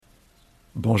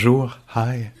Bonjour,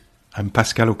 hi, I'm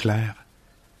Pascal Auclair.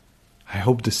 I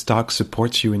hope this talk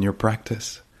supports you in your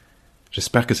practice.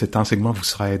 J'espère que cet enseignement vous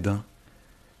sera aidant.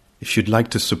 If you'd like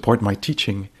to support my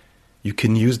teaching, you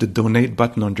can use the donate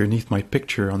button underneath my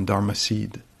picture on Dharma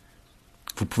Seed.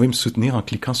 Vous pouvez me soutenir en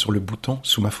cliquant sur le bouton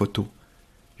sous ma photo.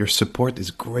 Your support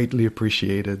is greatly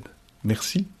appreciated.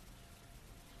 Merci.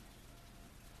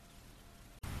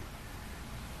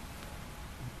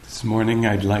 This morning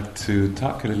I'd like to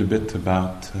talk a little bit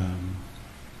about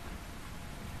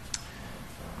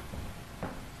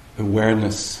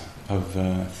awareness of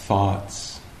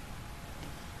thoughts.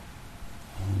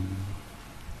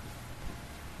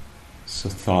 So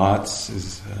thoughts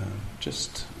is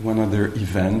just one other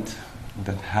event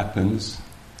that happens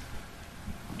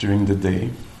during the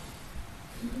day.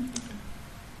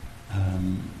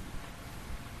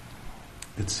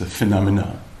 It's a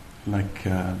phenomena, like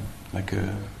a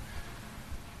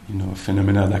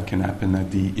phenomena that can happen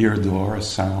at the ear door, a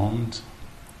sound,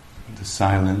 the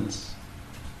silence,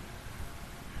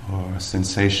 or a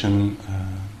sensation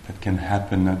that can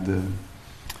happen at the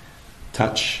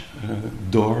touch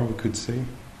door, we could say,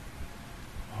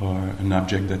 or an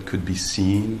object that could be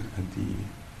seen at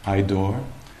the eye door.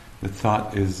 The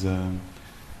thought is a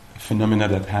phenomena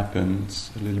that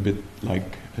happens a little bit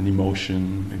like an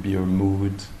emotion, maybe a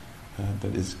mood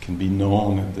that can be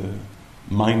known at the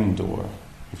mind door,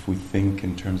 if we think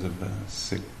in terms of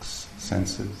 6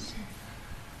 senses.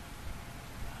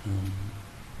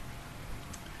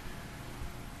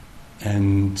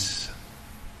 And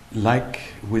like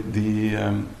with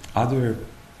the other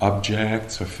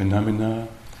objects or phenomena,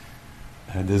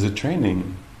 there's a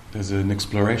training, there's an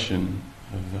exploration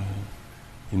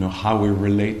of how we're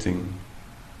relating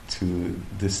to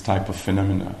this type of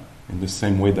phenomena, in the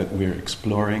same way that we're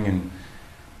exploring and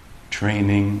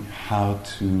training how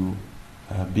to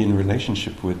be in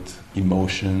relationship with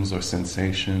emotions or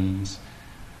sensations,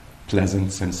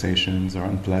 pleasant sensations or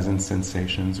unpleasant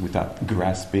sensations, without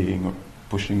grasping or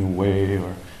pushing away,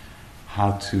 or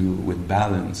how to, with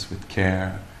balance, with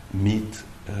care, meet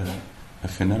a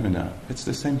phenomena. It's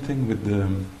the same thing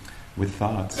with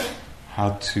thoughts.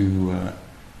 How to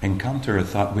encounter a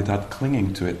thought without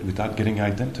clinging to it, without getting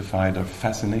identified or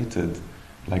fascinated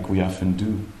like we often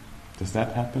do. Does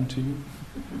that happen to you?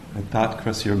 A thought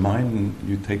crosses your mind and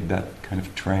you take that kind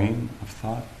of train of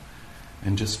thought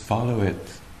and just follow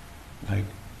it. Like,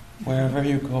 wherever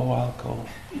you go, I'll go.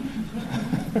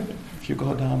 If you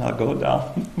go down, I'll go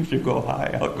down. If you go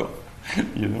high, I'll go.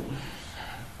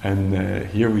 And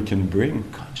here we can bring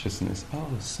consciousness. Oh,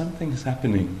 something is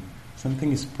happening.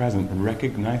 Something is present.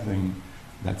 Recognizing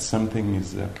that something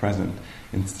is present,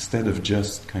 instead of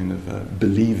just kind of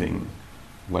believing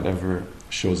whatever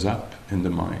shows up in the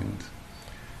mind.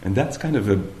 And that's kind of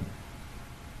a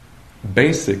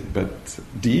basic but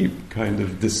deep kind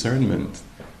of discernment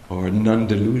or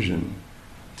non-delusion,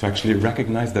 to actually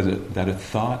recognize that a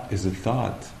thought is a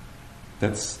thought.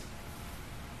 That's,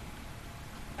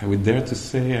 I would dare to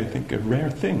say, I think, a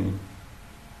rare thing.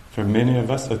 For many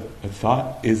of us, a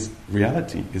thought is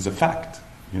reality, is a fact.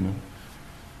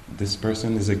 This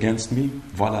person is against me,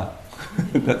 voila.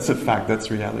 That's a fact,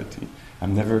 that's reality.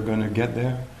 I'm never going to get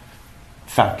there.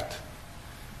 Fact.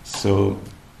 So,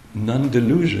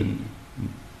 non-delusion,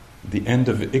 the end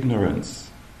of ignorance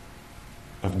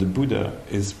of the Buddha,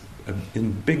 is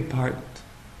in big part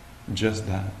just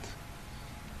that.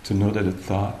 To know that a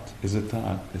thought is a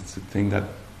thought. It's a thing that,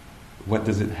 what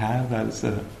does it have as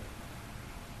a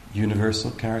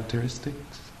universal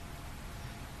characteristics?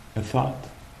 A thought.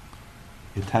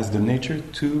 It has the nature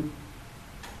to...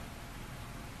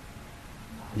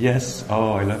 Yes,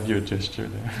 oh, I love your gesture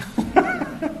there.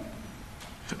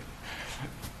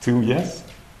 To, yes,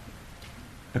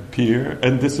 appear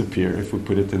and disappear, if we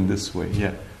put it in this way.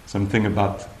 Yeah, something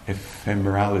about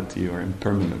ephemerality or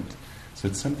impermanent. So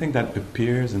it's something that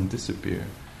appears and disappears.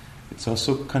 It's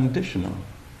also conditional.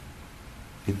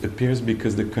 It appears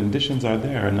because the conditions are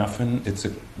there, and often it's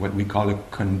what we call a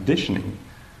conditioning.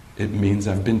 It means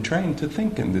I've been trained to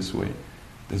think in this way.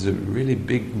 There's a really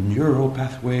big neural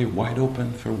pathway wide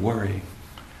open for worry,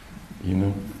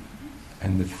 and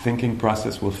the thinking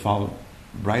process will fall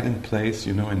right in place,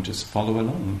 and just follow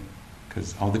along,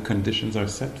 because all the conditions are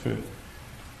set for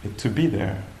it to be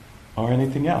there. Or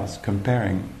anything else,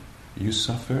 comparing. You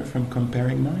suffer from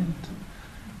comparing mind?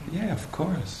 Yeah, of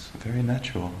course, very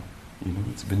natural.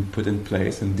 It's been put in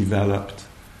place and developed,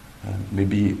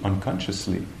 maybe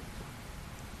unconsciously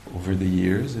over the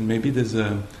years, and maybe there's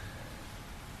a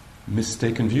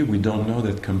mistaken view. We don't know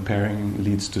that comparing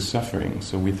leads to suffering,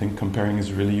 so we think comparing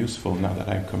is really useful now that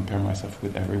I compare myself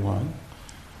with everyone.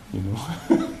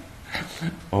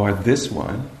 or this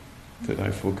one that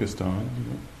I focused on,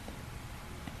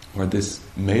 or this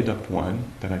made-up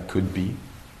one that I could be.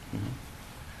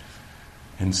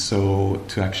 And so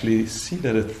to actually see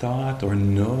that a thought, or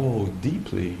know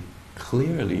deeply,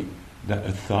 clearly, that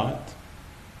a thought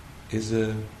is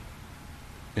a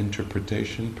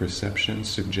interpretation, perception,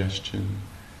 suggestion,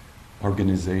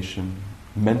 organization,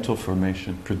 mental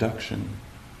formation, production,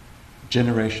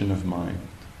 generation of mind.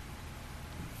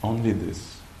 Only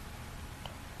this.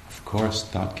 Of course,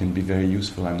 thought can be very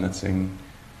useful. I'm not saying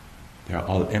they're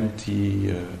all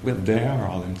empty. Well, they are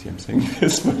all empty, I'm saying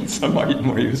this, but some are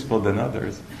more useful than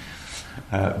others.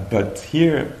 But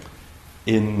here,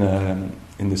 in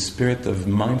the spirit of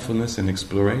mindfulness and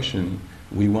exploration,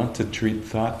 we want to treat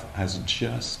thought as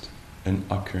just an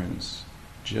occurrence,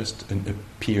 just an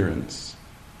appearance.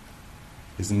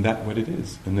 Isn't that what it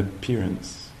is? An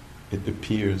appearance. It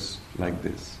appears like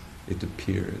this. It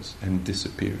appears and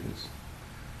disappears.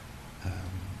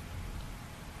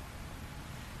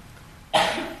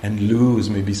 And lose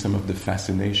maybe some of the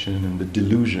fascination and the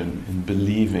delusion in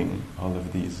believing all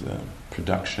of these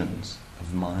productions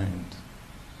of mind.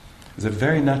 It's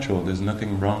very natural. There's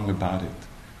nothing wrong about it.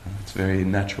 It's very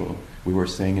natural. We were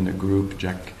saying in a group,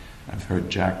 I've heard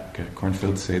Jack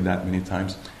Kornfield say that many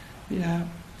times. Yeah,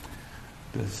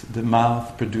 the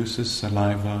mouth produces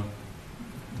saliva,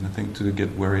 nothing to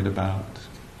get worried about.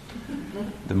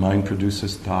 The mind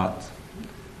produces thought,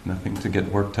 nothing to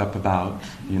get worked up about,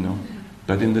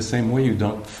 But in the same way, you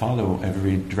don't follow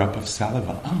every drop of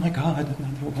saliva. Oh my God,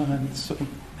 another one, it's so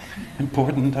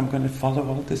important, I'm going to follow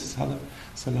all this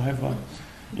saliva.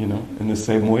 In the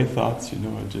same way, thoughts,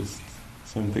 are just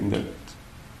something that,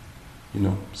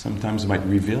 sometimes might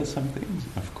reveal some things,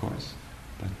 of course.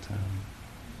 But,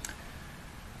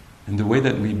 and the way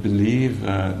that we believe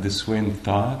this way in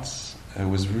thoughts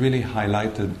was really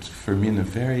highlighted for me in a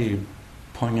very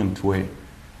poignant way.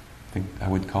 I think I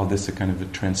would call this a kind of a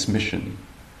transmission.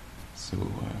 So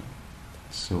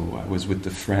I was with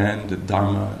a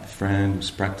Dharma friend who's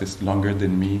practiced longer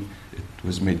than me. It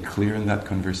was made clear in that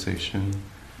conversation.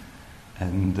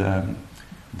 And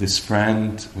this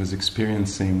friend was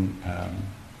experiencing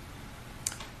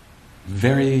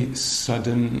very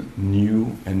sudden,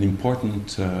 new and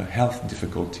important health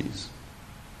difficulties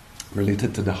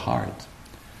related to the heart.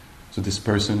 So this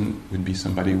person would be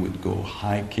somebody who would go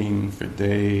hiking for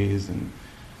days and,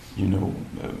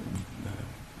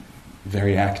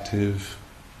 very active.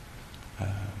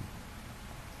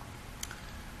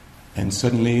 And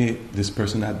suddenly this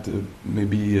person had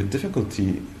maybe a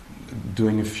difficulty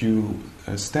doing a few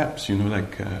steps, I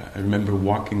remember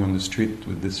walking on the street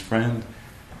with this friend,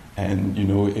 and,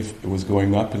 if it was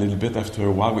going up a little bit, after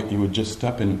a while he would just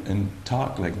stop and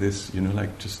talk like this,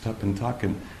 just stop and talk,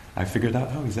 and I figured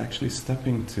out, he's actually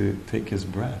stopping to take his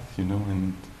breath,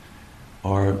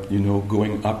 or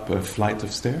going up a flight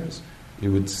of stairs, he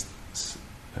would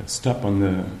stop on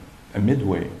a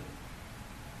midway,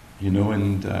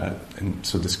 and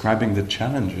so describing the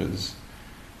challenges,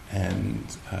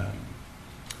 and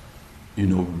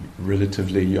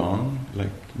relatively young,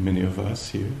 like many of us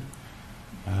here,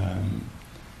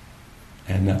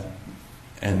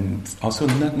 and also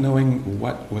not knowing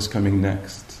what was coming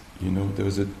next. There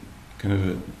was a kind of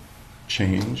a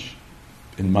change,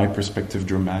 in my perspective,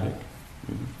 dramatic.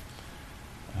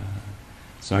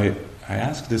 So I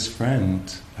asked this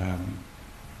friend,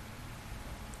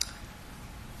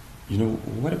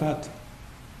 what about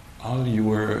all you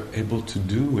were able to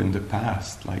do in the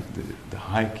past, like the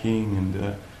hiking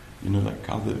and like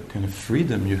all the kind of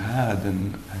freedom you had,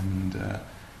 and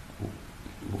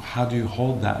how do you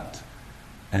hold that?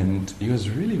 And he was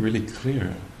really, really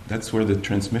clear. That's where the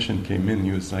transmission came in.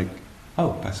 He was like,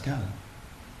 oh, Pascal,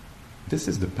 this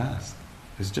is the past.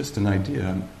 It's just an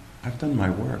idea. I've done my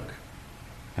work.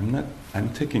 I'm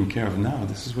taking care of now.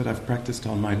 This is what I've practiced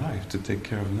all my life, to take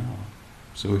care of now.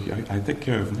 So I take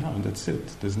care of now, and that's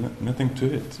it. There's nothing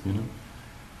to it,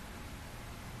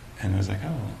 And I was like,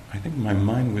 I think my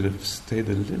mind would have stayed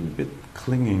a little bit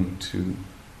clinging to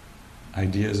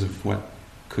ideas of what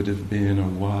could have been or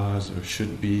was or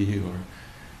should be, or,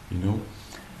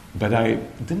 But I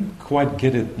didn't quite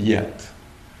get it yet.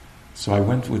 So I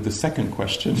went with the second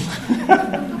question.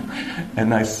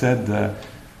 And I said,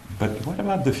 but what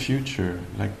about the future?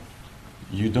 Like,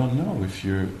 you don't know if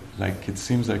you're, like, it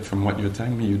seems like from what you're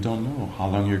telling me, you don't know how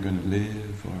long you're going to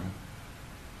live or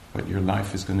what your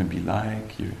life is going to be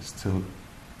like. You're still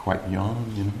quite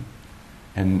young,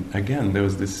 And again, there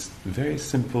was this very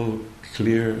simple,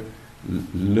 clear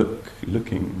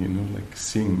looking, like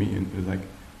seeing me, and it was like,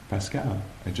 Pascal,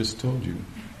 I just told you.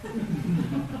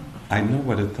 I know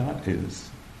what a thought is.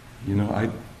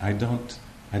 I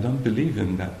don't believe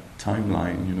in that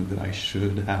timeline, that I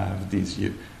should have these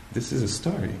years. This is a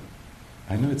story.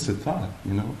 I know it's a thought,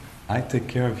 I take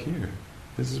care of here.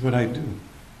 This is what I do.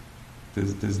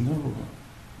 There's no...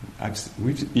 I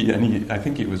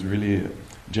think he was really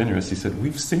generous. He said,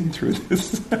 we've seen through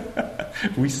this.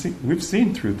 We've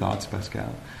seen through thoughts,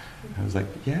 Pascal. I was like,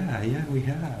 yeah, we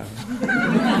have.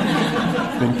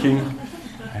 Thinking,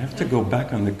 I have to go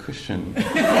back on the cushion,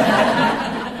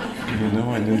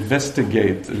 and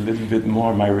investigate a little bit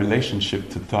more my relationship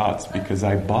to thoughts, because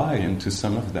I buy into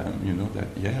some of them, that,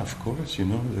 yeah, of course,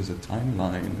 there's a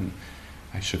timeline, and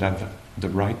I should have the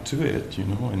right to it,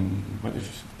 and what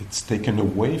if it's taken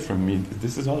away from me?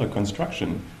 This is all a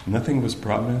construction. Nothing was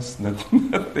promised,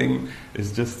 nothing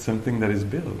is just something that is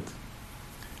built.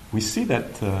 We see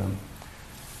that, I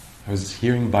was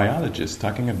hearing biologists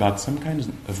talking about some kinds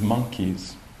of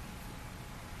monkeys,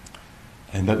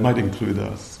 and that might include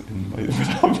us in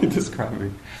what I'll be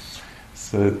describing.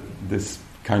 So this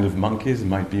kind of monkeys,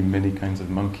 might be many kinds of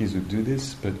monkeys who do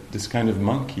this, but this kind of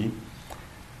monkey,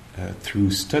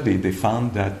 through study, they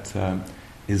found that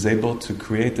is able to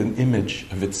create an image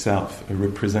of itself, a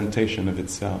representation of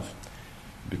itself.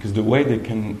 Because the way they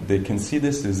can see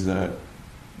this is, the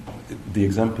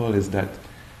example is that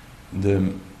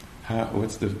there's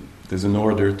an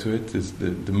order to it. Is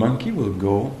the monkey will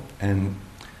go and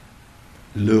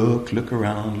look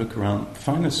around,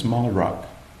 find a small rock.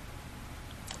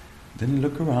 Then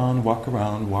look around, walk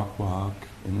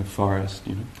in the forest,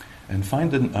 and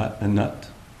find a nut.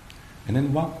 And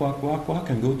then walk,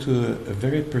 and go to a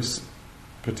very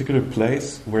particular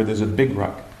place where there's a big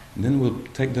rock. And then we'll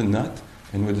take the nut,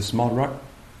 and with a small rock,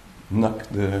 knock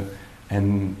the...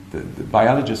 And the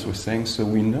biologist was saying, so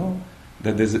we know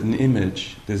that there's an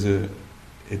image, it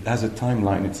has a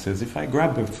timeline. It says, if I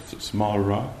grab a small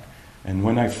rock, and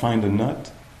when I find a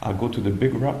nut, I'll go to the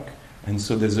big rock. And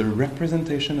so there's a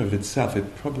representation of itself.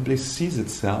 It probably sees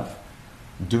itself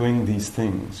doing these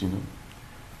things,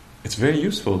 It's very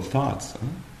useful, thoughts. Huh?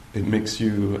 It makes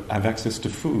you have access to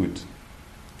food.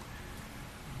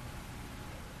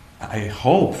 I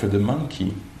hope for the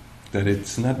monkey that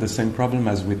it's not the same problem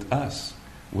as with us,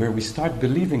 where we start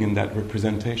believing in that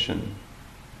representation.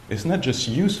 It's not just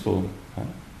useful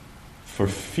for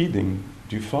feeding.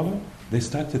 Do you follow? They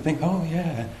start to think, oh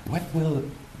yeah, what will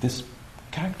this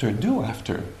character do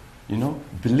after?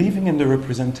 Believing in the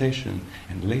representation.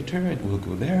 And later it will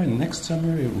go there, and next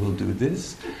summer it will do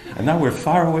this. And now we're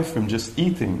far away from just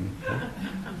eating.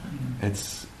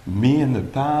 It's me in the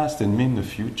past, and me in the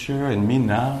future, and me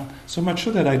now. So much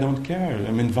so that I don't care.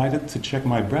 I'm invited to check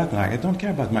my breath. I don't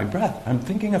care about my breath. I'm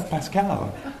thinking of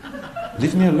Pascal.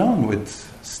 Leave me alone with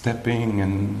stepping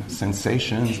and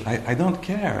sensations. I don't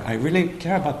care. I really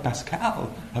care about Pascal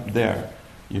up there.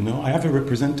 I have a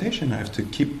representation. I have to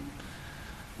keep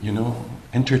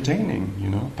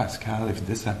entertaining, Pascal, if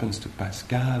this happens to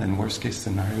Pascal, and worst case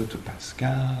scenario to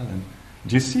Pascal. And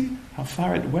do you see how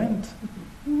far it went?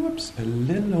 Whoops, a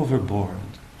little overboard.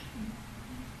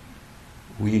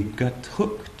 We got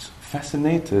hooked,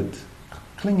 fascinated,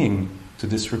 clinging to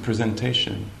this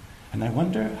representation. And I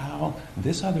wonder how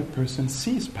this other person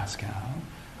sees Pascal,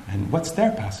 and what's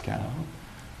their Pascal,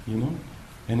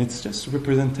 And it's just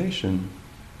representation.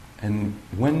 And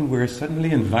when we're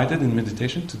suddenly invited in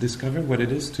meditation to discover what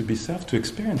it is to be self, to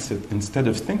experience it, instead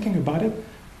of thinking about it,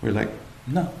 we're like,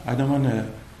 no, I don't want to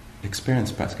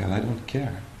experience Pascal, I don't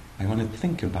care. I want to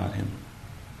think about him.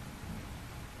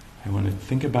 I want to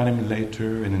think about him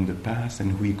later and in the past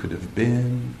and who he could have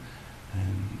been.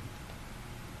 And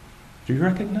do you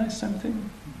recognize something?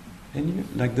 And you,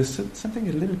 like this, something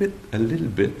a little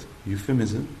bit,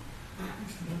 euphemism,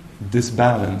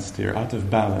 disbalanced here, out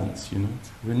of balance,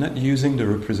 We're not using the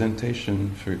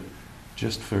representation for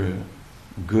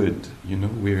good,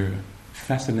 We're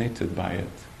fascinated by it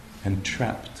and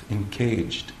trapped,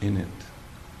 encaged in it.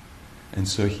 And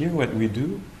so here what we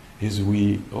do is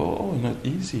not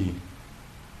easy.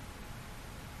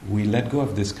 We let go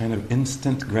of this kind of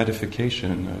instant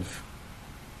gratification of,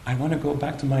 I want to go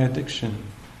back to my addiction.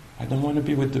 I don't want to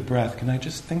be with the breath. Can I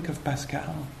just think of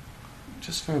Pascal?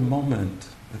 Just for a moment.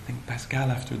 I think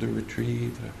Pascal after the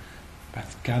retreat, or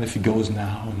Pascal if he goes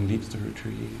now and leaves the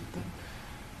retreat.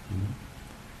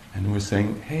 And we're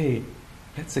saying, hey,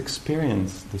 let's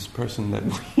experience this person that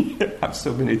we have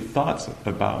so many thoughts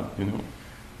about,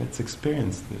 Let's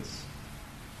experience this.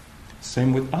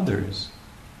 Same with others.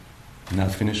 And I'll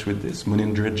finish with this.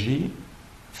 Munindraji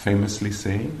famously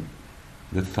saying,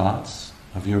 the thoughts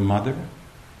of your mother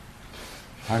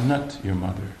are not your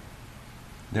mother.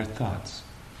 They're thoughts.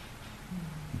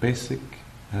 Basic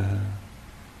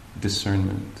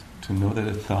discernment. to know that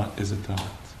a thought is a thought.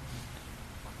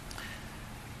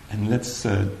 And let's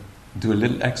do a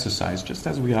little exercise, just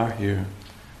as we are here.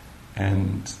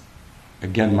 And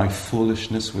again, my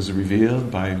foolishness was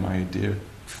revealed by my dear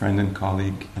friend and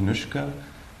colleague Anushka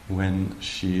when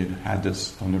she had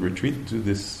us on a retreat do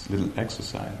this little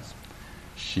exercise.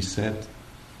 She said,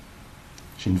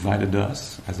 she invited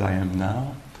us, as I am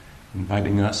now,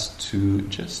 inviting us to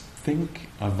just think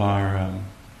of our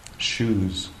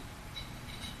shoes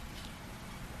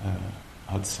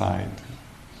outside.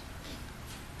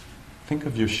 Think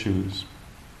of your shoes.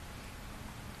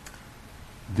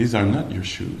 These are not your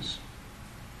shoes.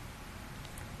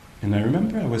 And I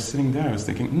remember I was sitting there, I was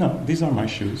thinking, no, these are my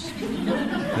shoes.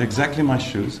 They're exactly my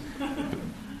shoes.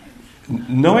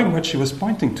 Knowing what she was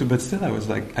pointing to, but still I was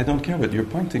like, I don't care what you're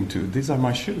pointing to. These are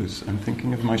my shoes. I'm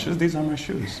thinking of my shoes. These are my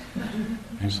shoes.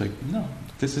 And she's like, no,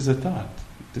 this is a thought.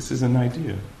 This is an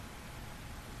idea.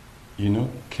 You know,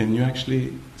 can you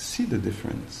actually see the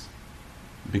difference?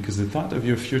 Because the thought of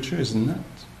your future is not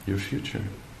your future.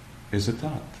 It's a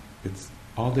thought. It's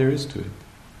all there is to it.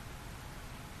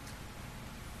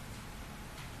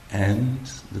 And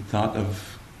the thought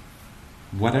of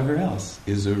whatever else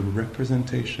is a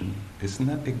representation. It's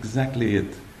not exactly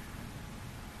it.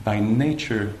 By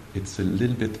nature, it's a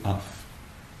little bit off.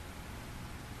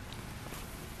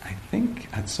 I think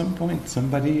at some point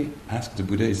somebody asked the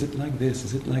Buddha, is it like this?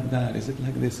 Is it like that? Is it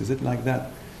like this? Is it like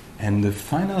that? And the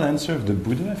final answer of the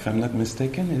Buddha, if I'm not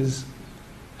mistaken, is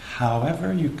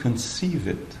however you conceive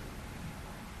it,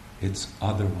 it's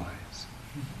otherwise.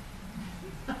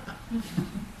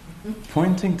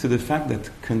 Pointing to the fact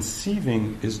that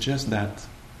conceiving is just that,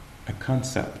 a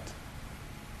concept,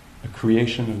 a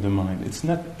creation of the mind. It's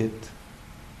not it.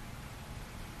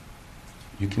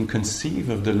 You can conceive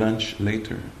of the lunch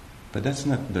later, but that's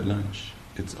not the lunch.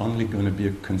 It's only going to be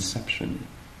a conception,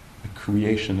 a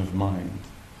creation of mind.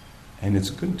 And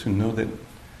it's good to know that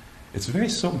it's very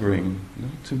sobering, you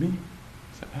know, to me.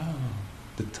 It's like,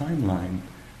 the timeline.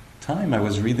 Time, I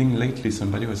was reading lately,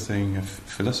 somebody was saying, a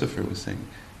philosopher was saying,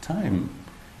 time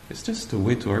is just a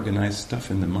way to organize stuff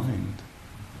in the mind.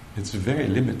 It's very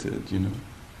limited, you know.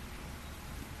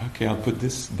 Okay, I'll put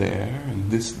this there and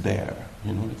this there,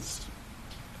 you know, it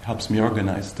helps me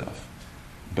organize stuff.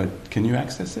 But can you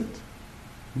access it?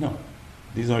 No.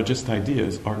 These are just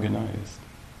ideas organized.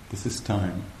 This is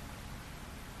time.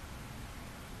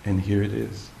 And here it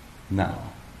is.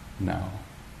 Now.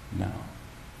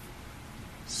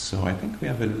 So I think we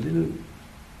have a little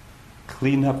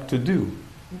cleanup to do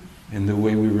in the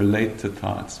way we relate to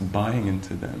thoughts, buying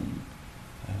into them,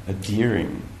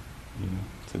 adhering, you know,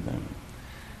 to them.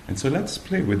 And so let's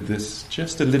play with this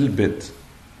just a little bit.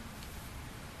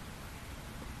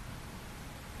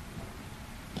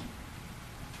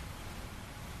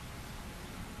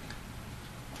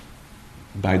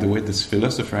 By the way, this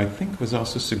philosopher, I think, was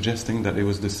also suggesting that it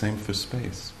was the same for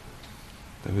space.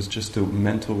 That was just a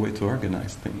mental way to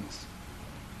organize things.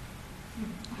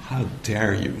 How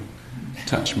dare you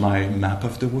touch my map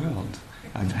of the world?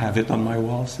 I've had it on my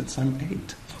wall since I'm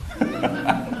 8.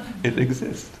 It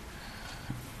exists.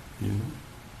 You know?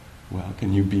 Well,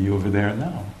 can you be over there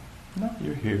now? No,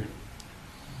 you're here.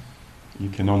 You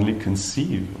can only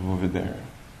conceive over there.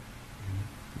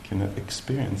 You cannot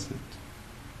experience it.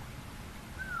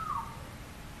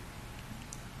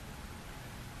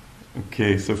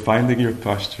 Okay, so finding your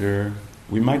posture.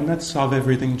 We might not solve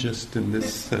everything just in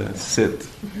this sit.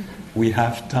 We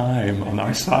have time on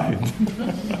our side.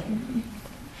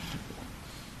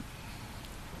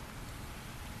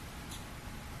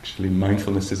 Actually,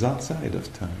 mindfulness is outside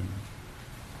of time.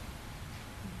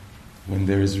 When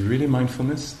there is really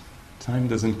mindfulness, time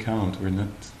doesn't count. We're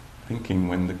not thinking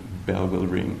when the bell will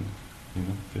ring. You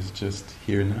know, there's just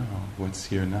here now. What's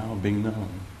here now being known.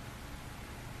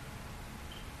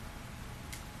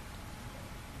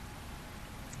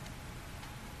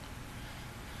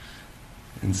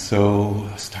 And so,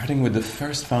 starting with the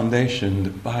first foundation, the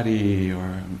body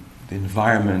or the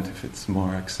environment, if it's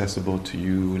more accessible to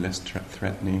you, less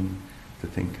threatening to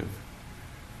think of.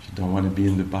 If you don't want to be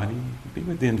in the body, be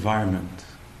with the environment.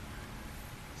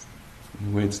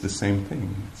 In a way, it's the same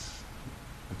thing.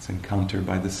 It's encountered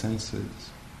by the senses,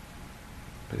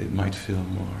 but it might feel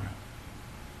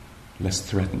less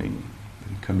threatening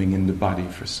than coming in the body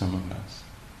for some of us.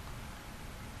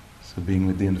 So being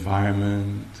with the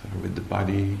environment or with the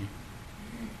body.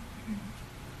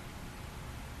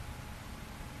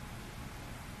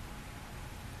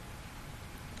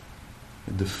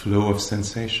 With the flow of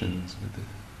sensations, with the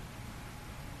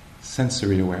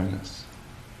sensory awareness.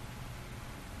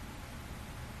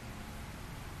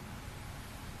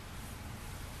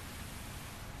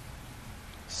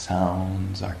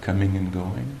 sounds are coming and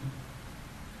going.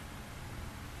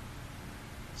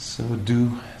 So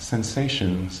do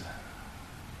sensations,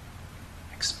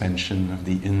 expansion of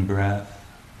the in-breath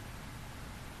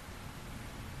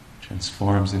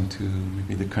transforms into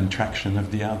maybe the contraction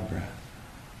of the out-breath.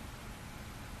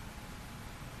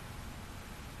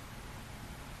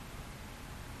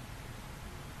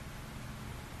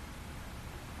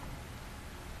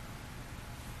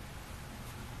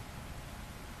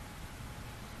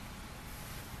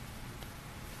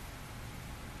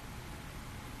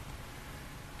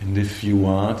 And if you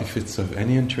want, if it's of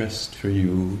any interest for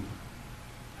you,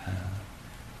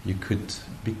 you could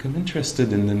become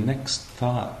interested in the next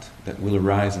thought that will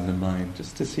arise in the mind,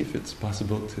 just to see if it's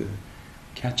possible to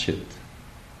catch it.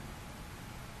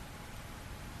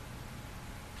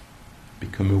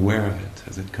 Become aware of it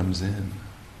as it comes in,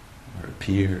 or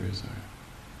appears, or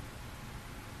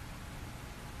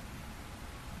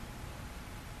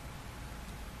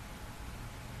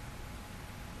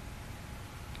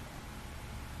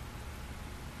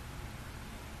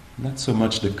not so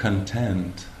much the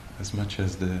content as much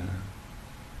as the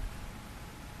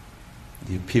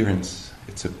appearance,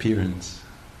 its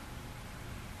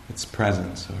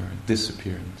presence or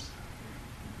disappearance.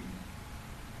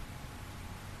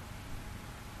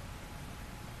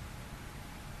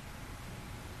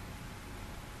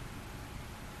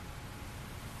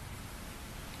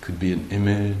 It could be an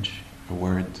image, a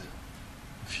word,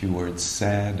 a few words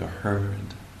said or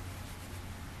heard.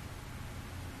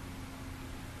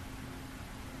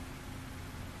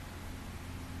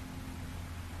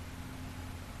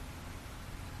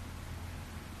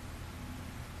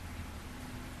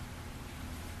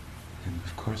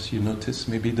 Of course, you notice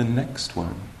maybe the next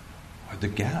one, or the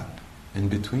gap in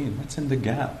between. What's in the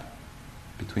gap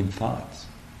between thoughts?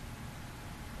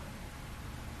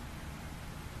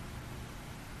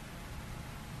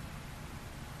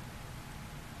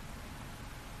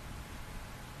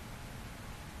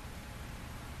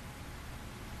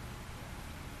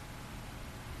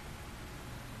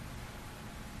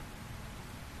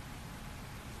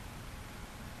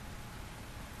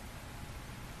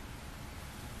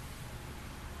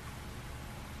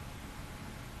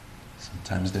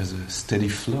 Sometimes there's a steady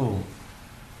flow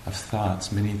of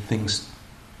thoughts, many things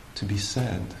to be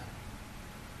said.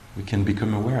 We can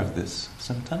become aware of this.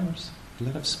 Sometimes a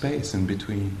lot of space in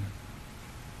between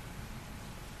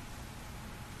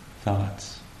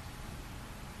thoughts.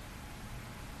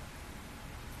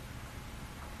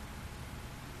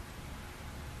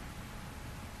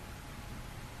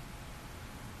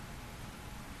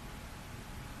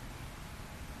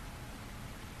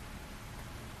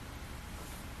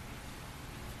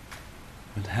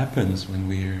 What happens when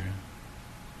we're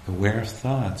aware of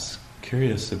thoughts,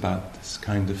 curious about this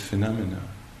kind of phenomena?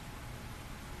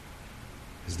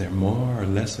 Is there more or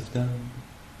less of them?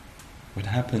 What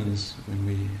happens when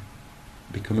we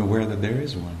become aware that there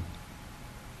is one?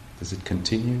 Does it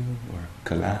continue or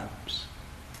collapse?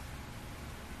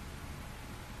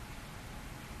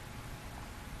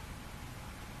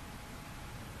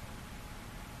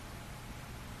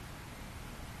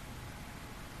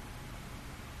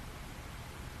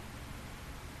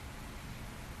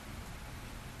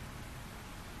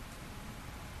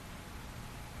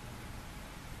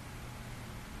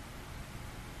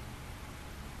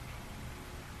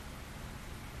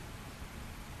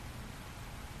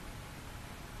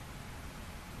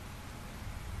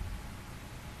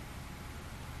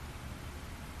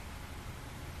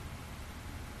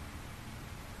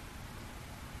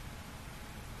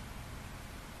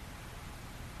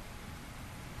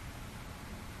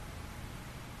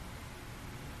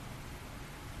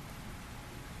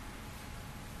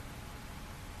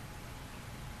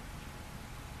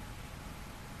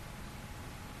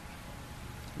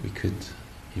 We could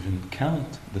even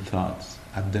count the thoughts,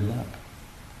 add them up.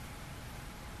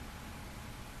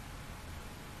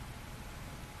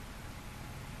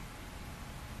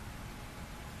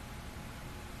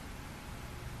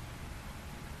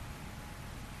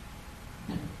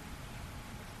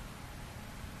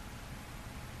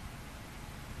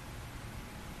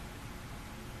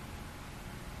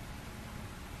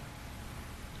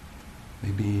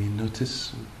 Maybe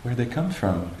notice where they come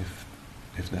from,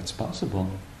 if that's possible.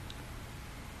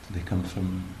 Do they come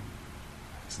from,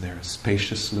 is there a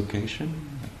spacious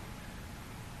location?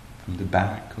 From the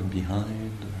back or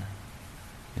behind or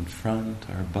in front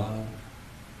or above?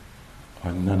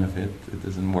 Or none of it, it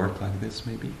doesn't work like this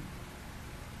maybe?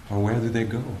 Or where do they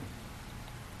go?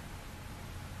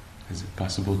 Is it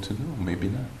possible to know? Maybe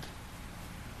not.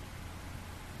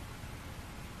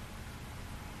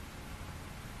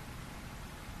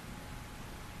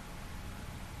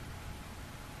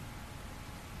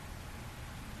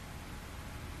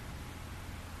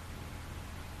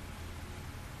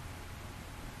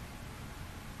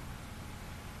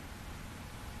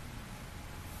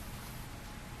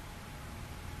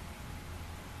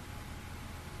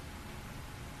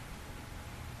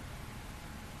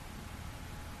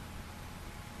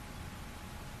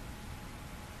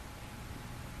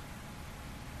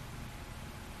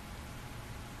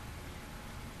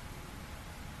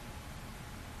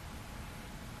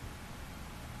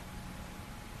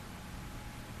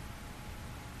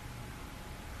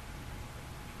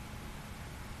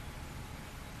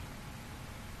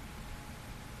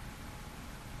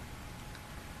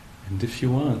 And if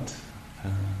you want,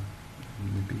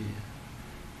 maybe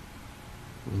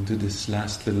we'll do this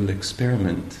last little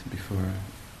experiment before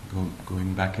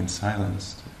going back in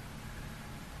silence to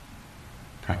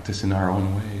practice in our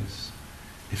own ways.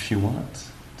 If you want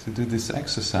to do this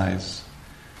exercise,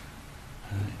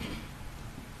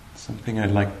 something I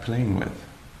like playing with,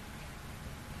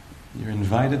 you're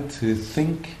invited to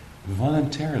think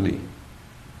voluntarily,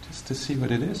 just to see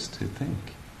what it is to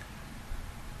think.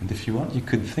 And if you want, you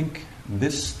could think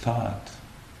this thought: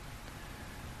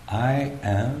 I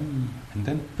am, and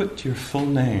then put your full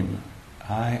name.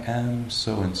 I am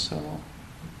so and so.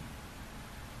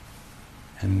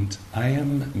 And I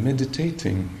am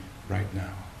meditating right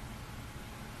now.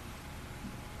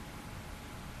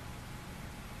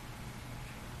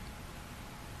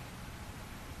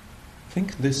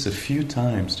 Think this a few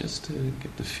times just to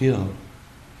get the feel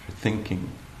for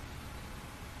thinking.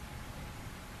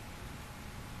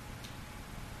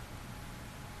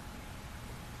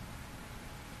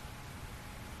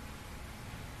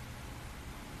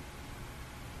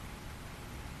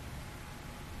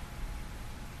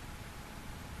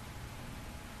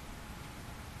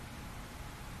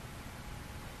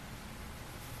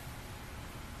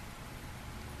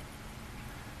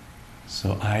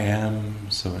 So I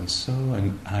am so and so,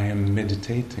 and I am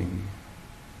meditating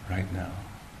right now.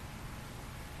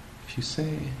 If you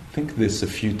think this a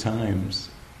few times,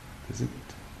 is it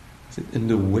in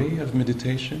the way of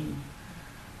meditation,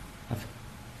 of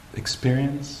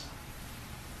experience,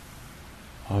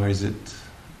 or is it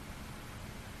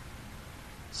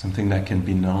something that can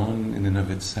be known in and of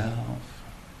itself?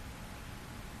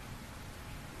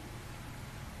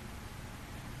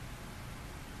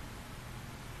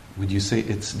 Would you say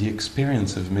it's the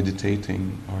experience of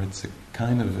meditating, or it's a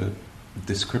kind of a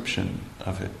description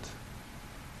of it?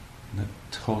 Not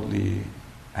totally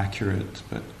accurate,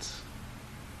 but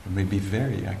or maybe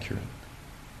very accurate.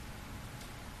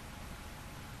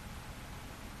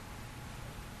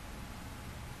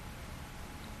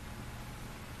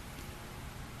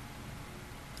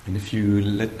 And if you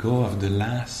let go of the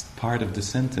last part of the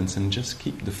sentence and just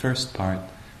keep the first part,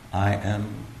 I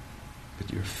am,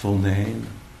 with your full name,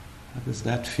 how does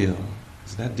that feel?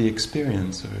 Is that the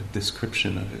experience or a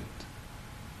description of it?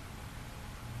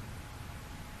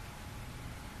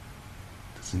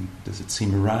 Does it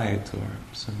seem right or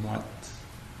somewhat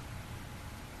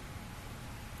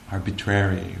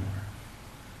arbitrary?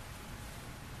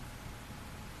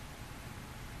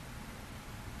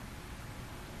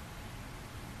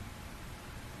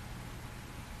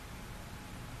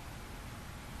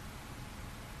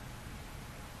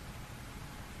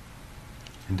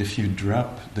 And if you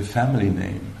drop the family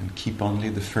name and keep only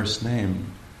the first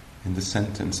name in the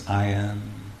sentence, I am,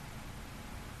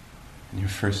 and your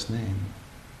first name,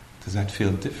 does that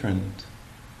feel different?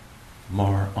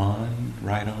 More on,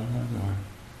 right on, or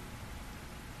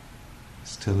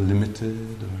still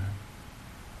limited, or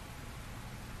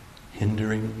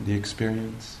hindering the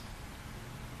experience?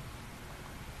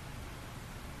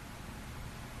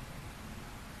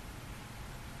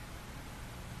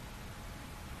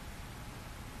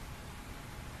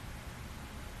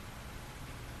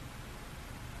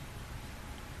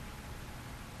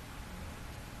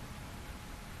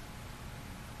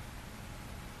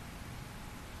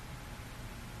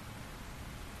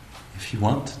 If you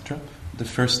want to drop the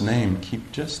first name,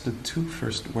 keep just the two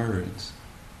first words.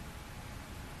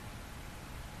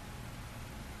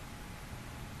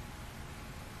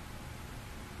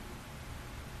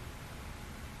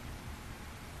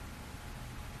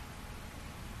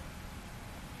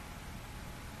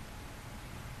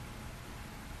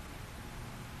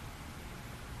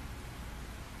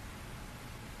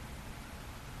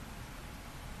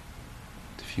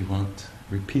 If you want,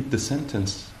 repeat the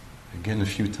sentence again a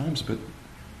few times, but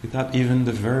without even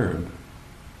the verb.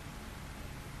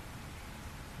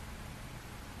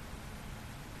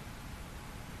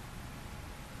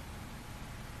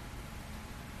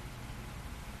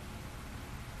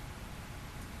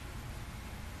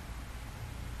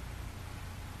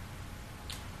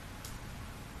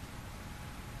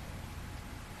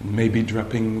 And maybe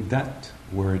dropping that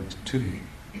word too.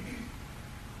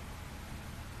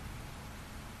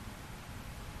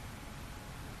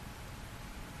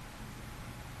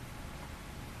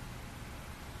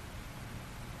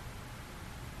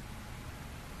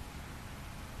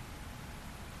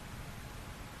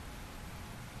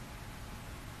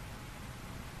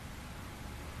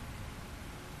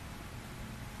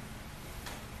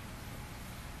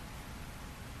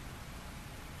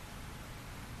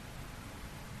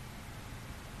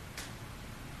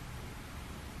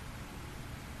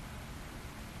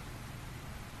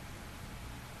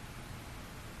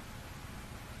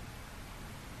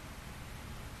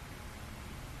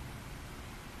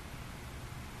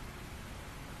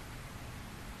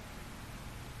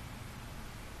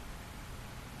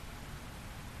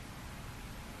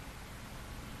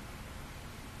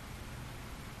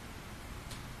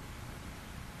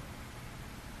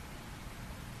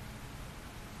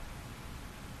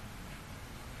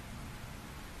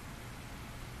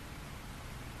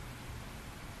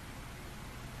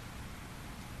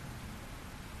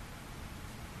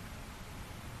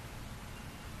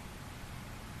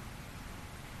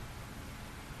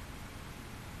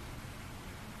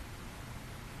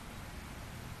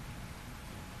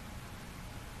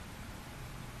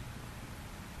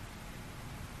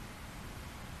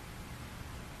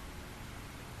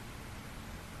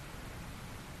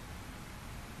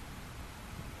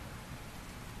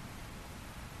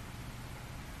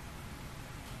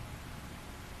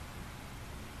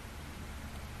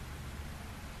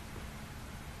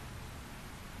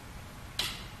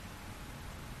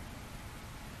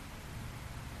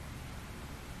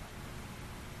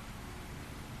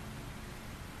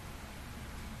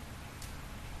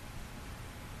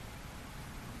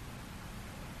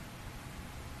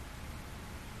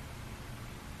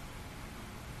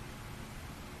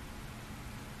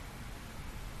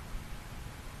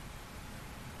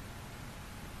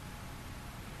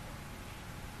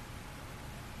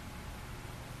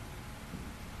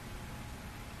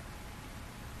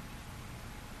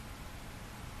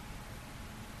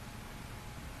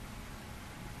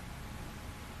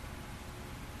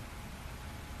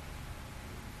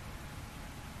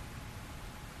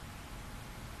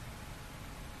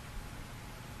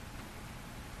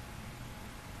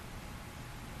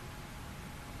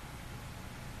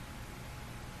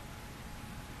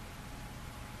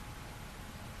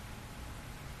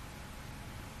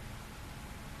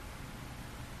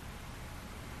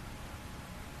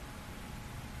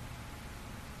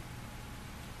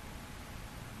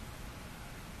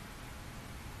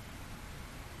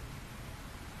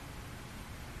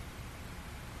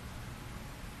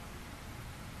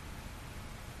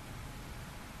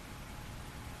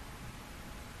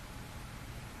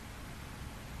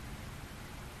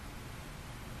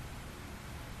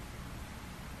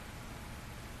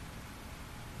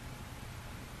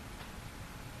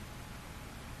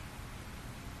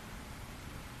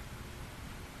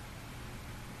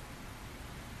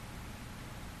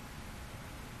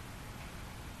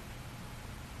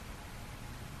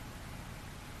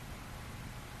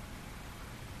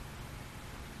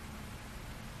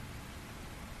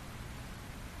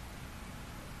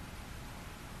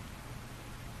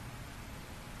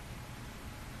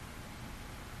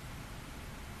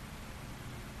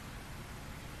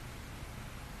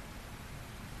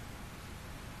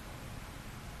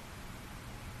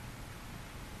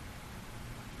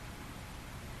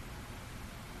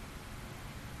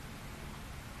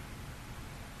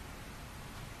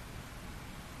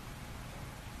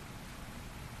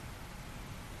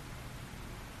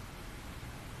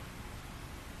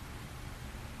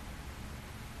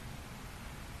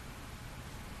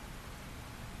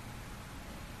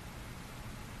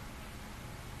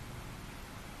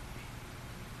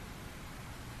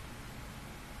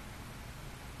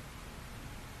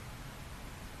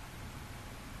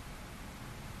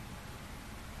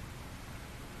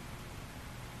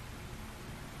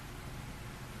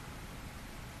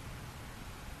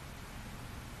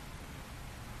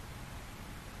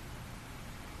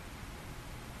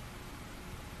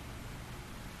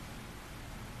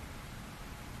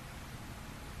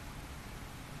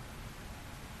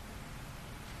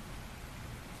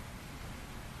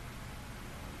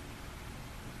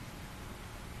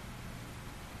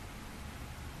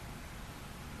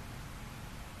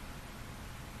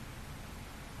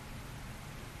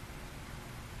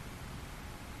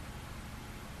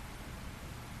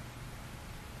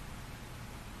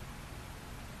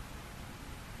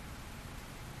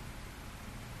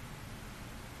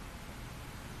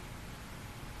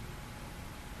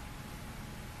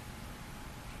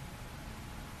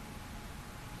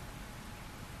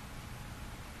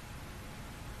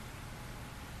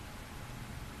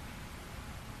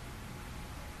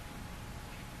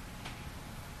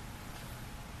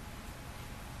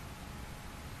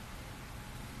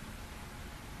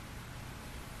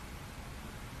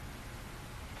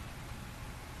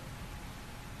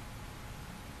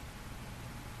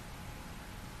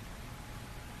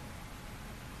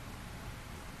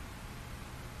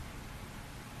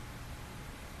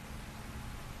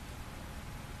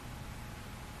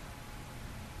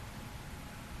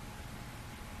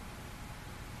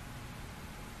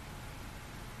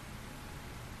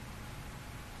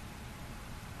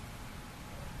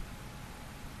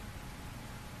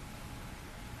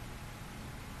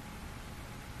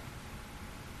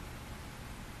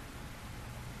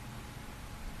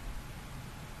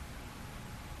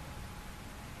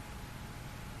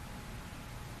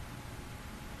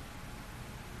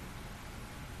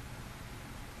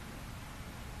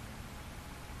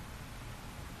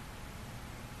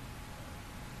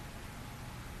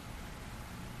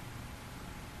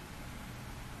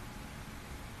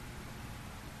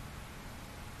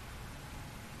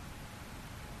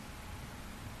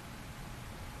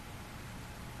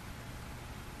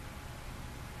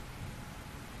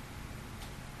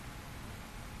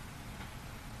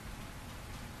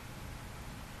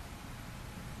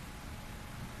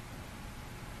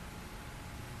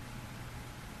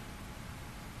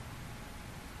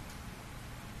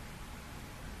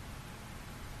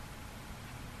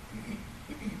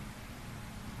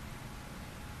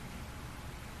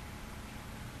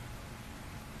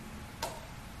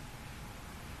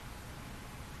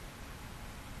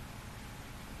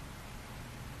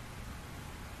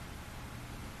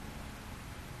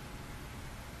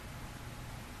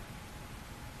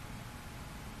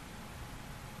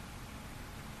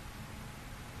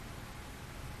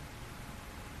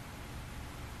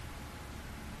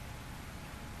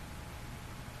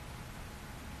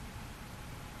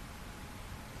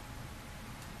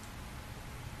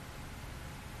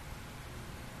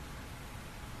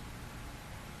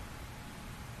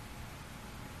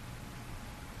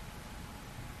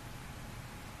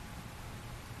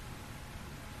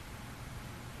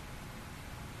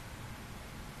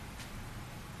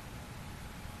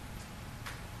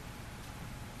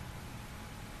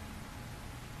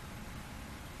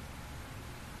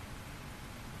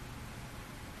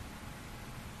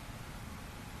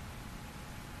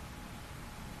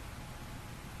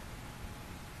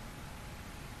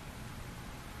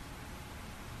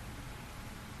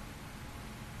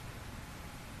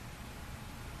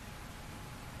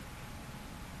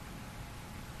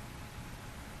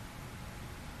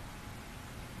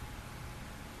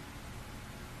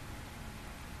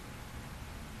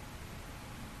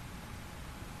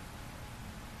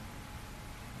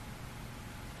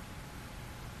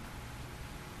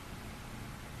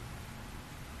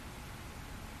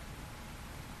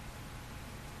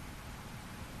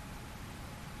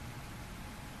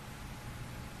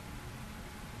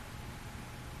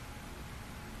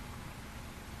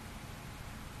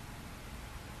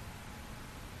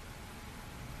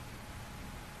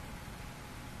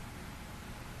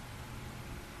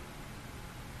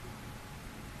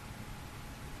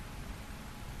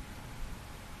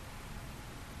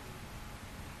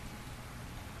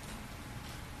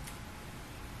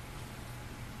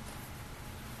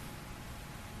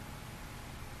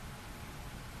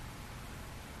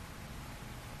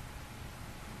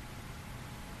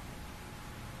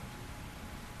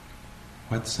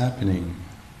 What's happening?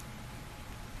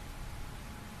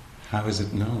 How is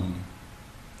it known?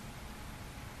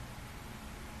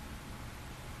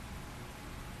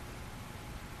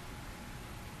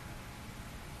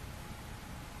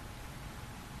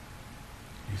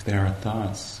 If there are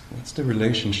thoughts, what's the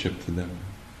relationship to them?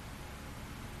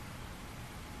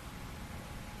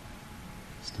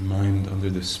 Is the mind under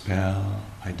the spell,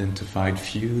 identified,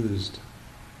 fused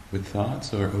with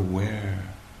thoughts, or aware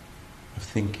of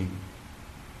thinking,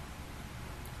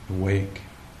 awake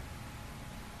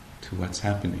to what's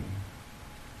happening?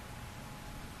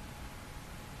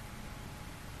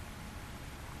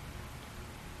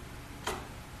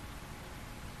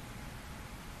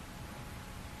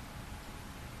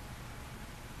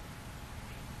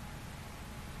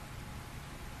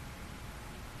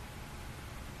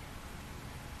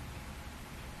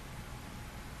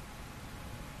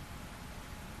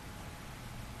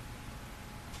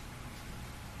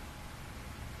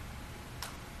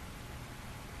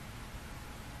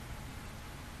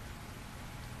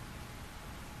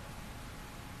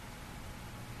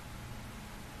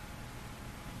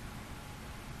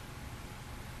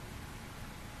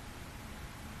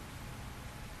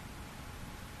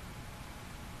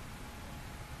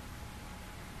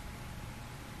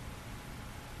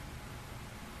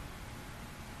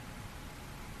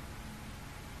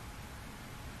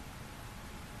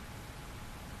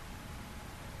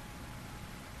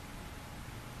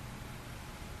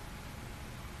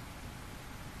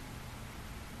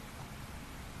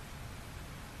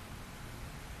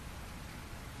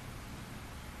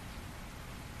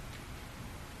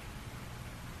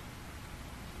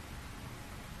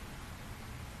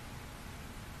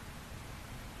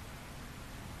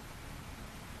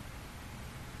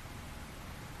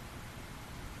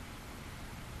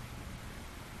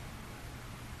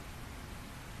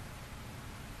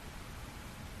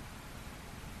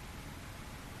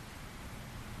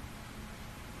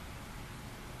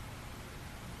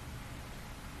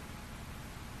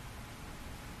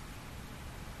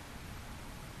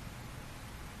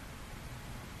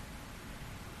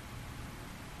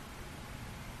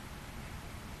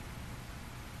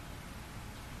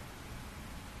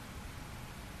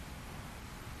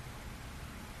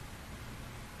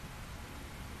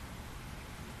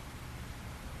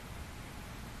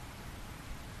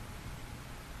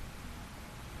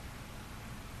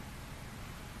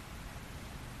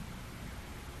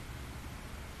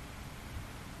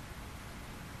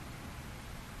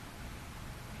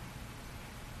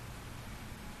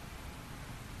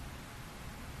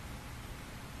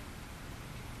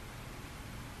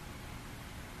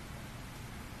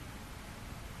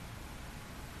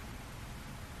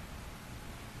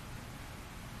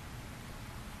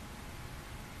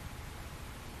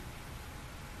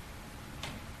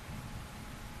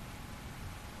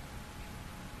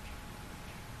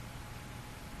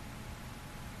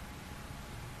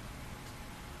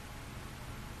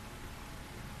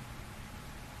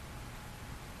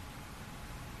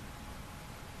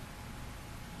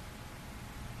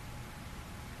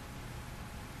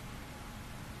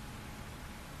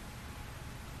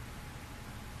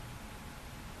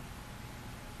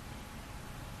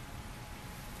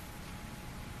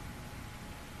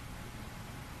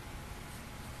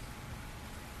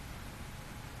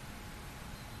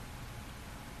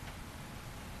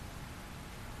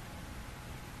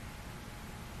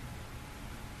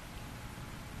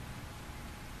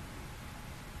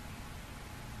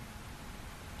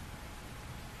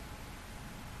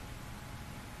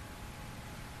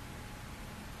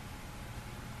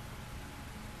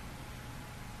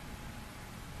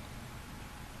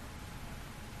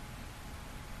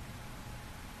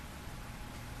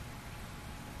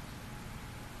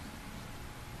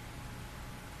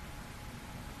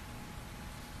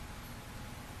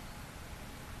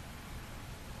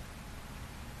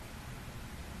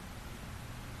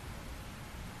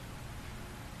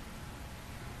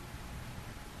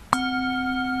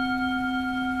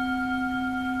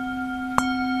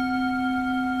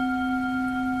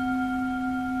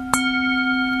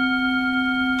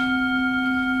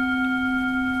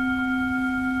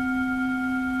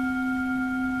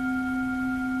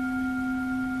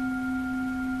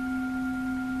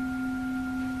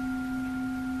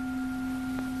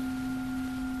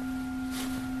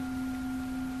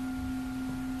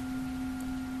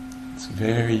 It's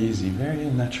very easy, very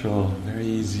natural, very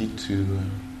easy to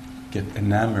get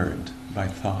enamored by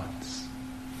thoughts.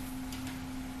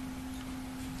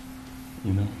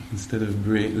 You know, instead of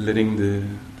letting the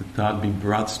thought be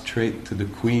brought straight to the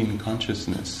queen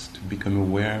consciousness, to become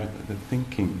aware that the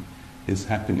thinking is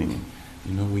happening.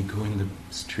 You know, we go in the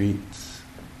streets,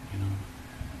 you know,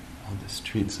 all the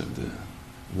streets of the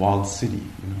walled city,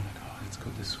 like, oh, let's go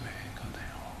this way, go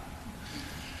there.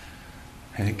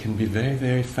 And it can be very,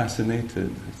 very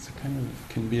fascinated.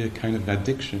 Can be a kind of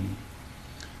addiction,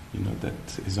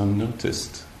 that is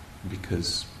unnoticed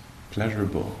because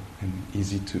pleasurable and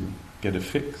easy to get a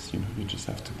fix. You just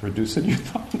have to produce a new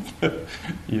thought.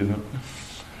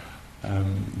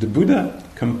 The Buddha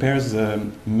compares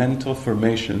mental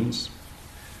formations.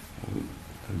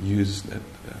 Used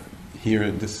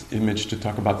here this image to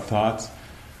talk about thoughts.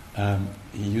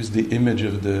 He used the image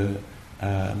of the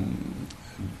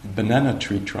banana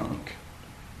tree trunk.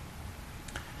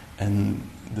 And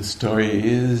the story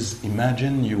is,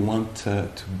 imagine you want to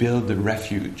build a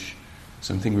refuge,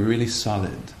 something really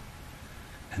solid.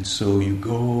 And so you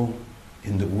go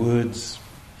in the woods,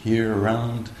 here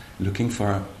around, looking for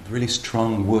a really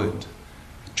strong wood,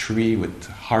 a tree with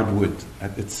hardwood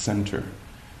at its center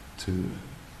to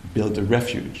build a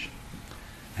refuge.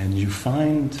 And you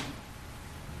find,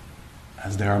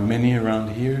 as there are many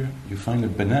around here, you find a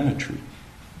banana tree.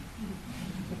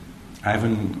 I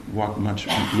haven't walked much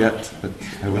yet, but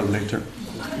I will later.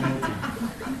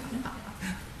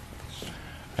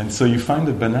 And so you find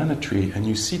a banana tree and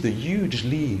you see the huge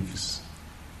leaves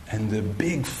and the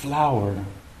big flower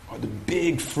or the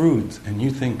big fruit, and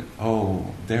you think,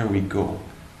 oh, there we go.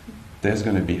 There's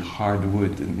going to be hard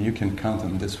wood, and you can count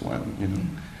on this one,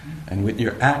 And with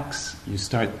your axe, you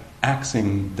start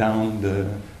axing down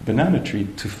the banana tree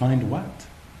to find what?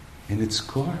 In its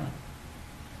core?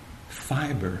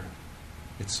 Fiber.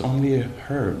 It's only a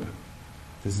herb.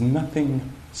 There's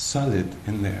nothing solid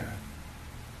in there.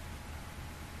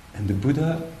 And the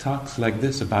Buddha talks like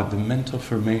this about the mental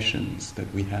formations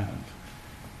that we have.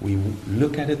 We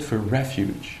look at it for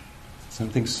refuge,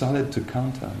 something solid to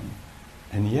count on,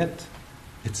 and yet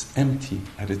it's empty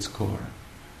at its core.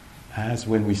 As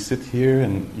when we sit here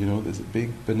and, there's a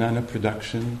big banana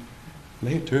production,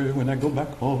 later when I go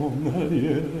back home,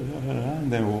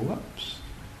 and then whoops,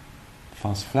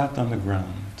 falls flat on the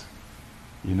ground,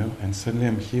 and suddenly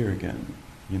I'm here again,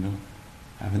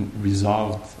 I haven't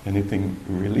resolved anything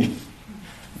really,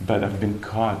 but I've been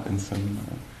caught in some,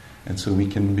 and so we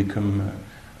can become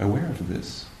aware of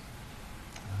this.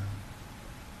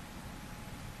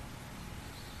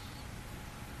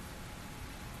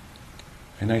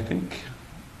 And I think,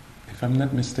 if I'm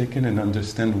not mistaken and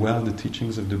understand well the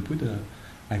teachings of the Buddha,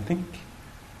 I think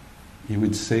he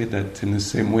would say that in the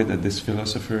same way that this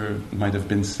philosopher might have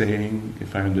been saying,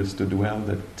 if I understood well,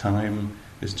 that time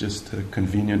is just a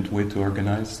convenient way to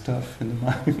organize stuff in the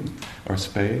mind or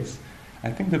space. I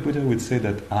think the Buddha would say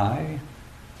that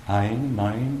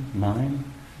mine,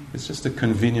 is just a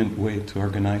convenient way to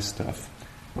organize stuff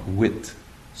with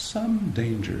some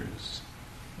dangers.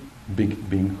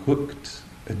 Being hooked,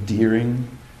 adhering,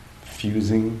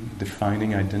 fusing,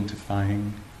 defining,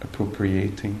 identifying,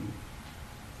 appropriating.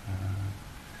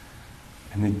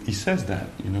 And he says that,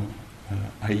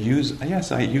 I use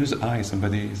I.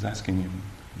 Somebody is asking him,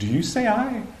 do you say I?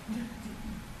 And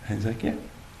he's like, yeah,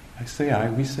 I say I,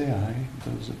 we say I.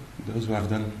 Those who have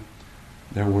done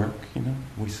their work,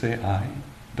 we say I,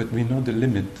 but we know the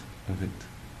limit of it.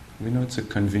 We know it's a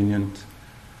convenient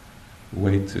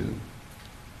way to,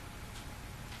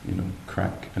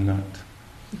 crack a nut.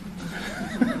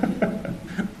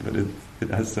 But it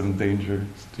has some dangers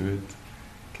to it.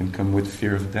 It can come with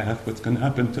fear of death. What's going to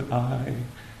happen to I,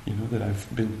 that I've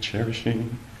been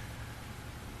cherishing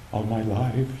all my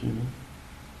life,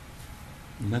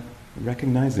 Not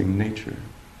recognizing nature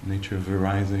of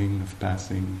arising, of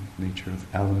passing, nature of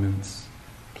elements,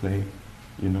 play,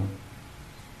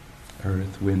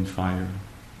 earth, wind, fire,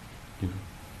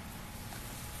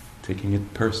 taking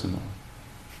it personal.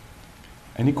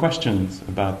 Any questions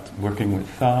about working with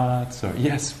thoughts? Or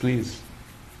yes, please.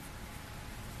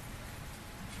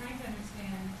 I'm trying to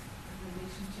understand the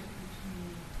relationship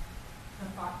between the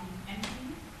thought being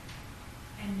empty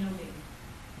and noting.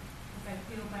 Because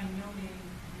I feel by noting,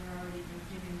 you're already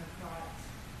giving the thought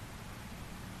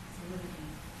solidity.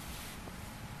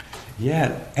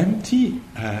 Yeah, empty.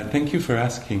 Thank you for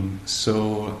asking.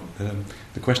 So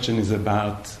the question is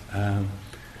about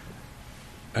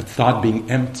a thought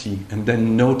being empty and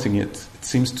then noting it. It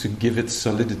seems to give it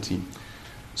solidity.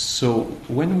 So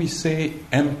when we say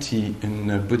empty in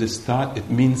Buddhist thought, it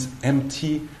means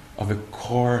empty of a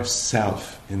core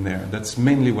self in there. That's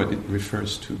mainly what it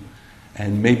refers to.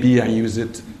 And maybe I use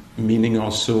it meaning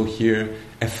also here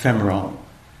ephemeral.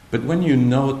 But when you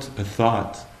note a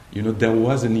thought, there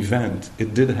was an event.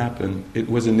 It did happen. It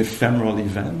was an ephemeral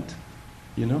event.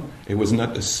 It was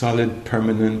not a solid,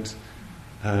 permanent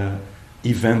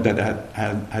event that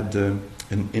had an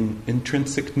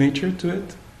intrinsic nature to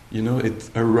it. It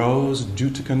arose due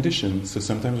to conditions. So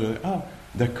sometimes we're like, oh,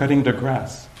 they're cutting the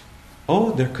grass.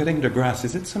 Oh, they're cutting the grass.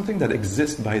 Is it something that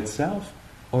exists by itself?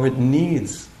 Or it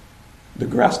needs the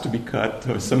grass to be cut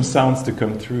or some sounds to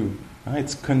come through?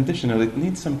 It's conditional. It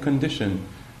needs some condition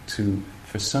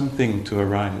for something to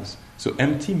arise. So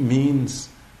empty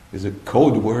is a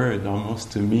code word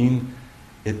almost to mean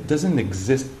it doesn't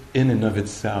exist in and of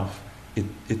itself.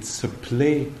 It's a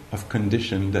play of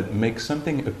condition that makes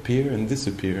something appear and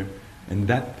disappear, and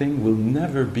that thing will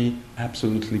never be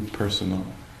absolutely personal,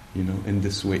 in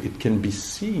this way. It can be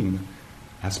seen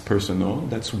as personal,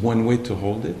 that's one way to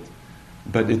hold it,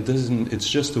 but it's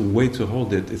just a way to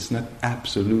hold it. It's not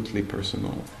absolutely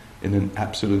personal in an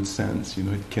absolute sense,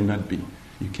 it cannot be.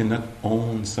 You cannot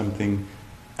own something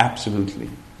absolutely,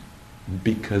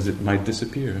 because it might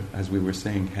disappear, as we were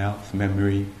saying, health,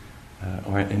 memory,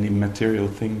 or any material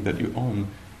thing that you own.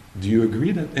 Do you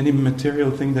agree that any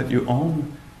material thing that you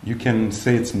own, you can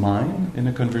say it's mine in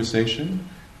a conversation,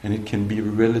 and it can be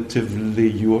relatively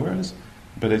yours,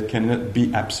 but it cannot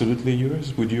be absolutely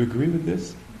yours? Would you agree with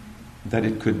this? That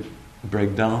it could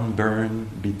break down, burn,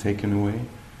 be taken away?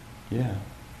 Yeah.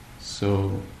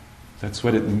 So that's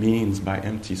what it means by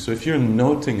empty. So if you're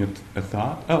noting a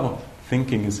thought,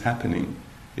 thinking is happening,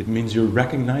 it means you're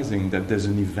recognizing that there's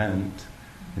an event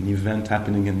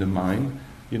happening in the mind.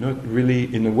 It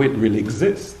really, in a way, it really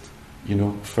exists.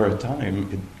 For a time,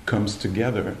 it comes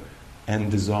together and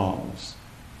dissolves.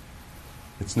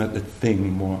 It's not a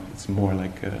thing more, it's more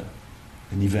like an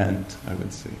event, I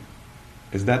would say.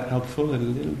 Is that helpful a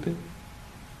little bit?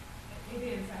 It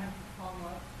is. I have to follow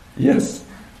up. Yes.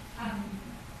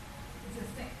 It's a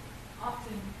thing.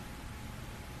 Often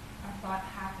our thought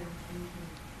happens and you can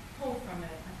pull from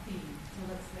it a theme. So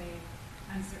let's say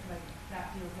like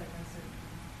that feels like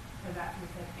uncertainty, or that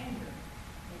feels like anger,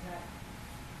 or that.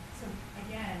 So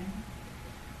again,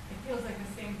 it feels like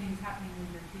the same thing's happening when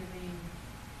you're feeling.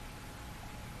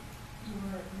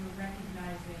 You're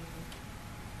recognizing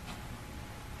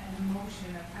an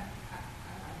emotion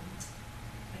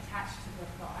attached to the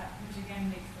thought, which again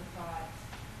makes the thought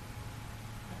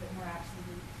a bit more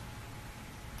absolute.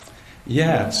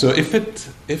 Yeah. So if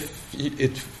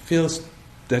it feels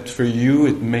that for you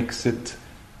it makes it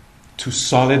too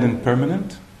solid and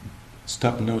permanent,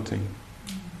 stop noting.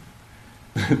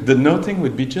 Mm-hmm. The noting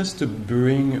would be just to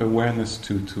bring awareness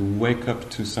to wake up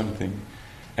to something.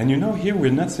 And here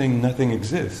we're not saying nothing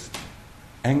exists.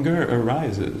 Anger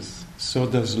arises, so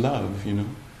does love,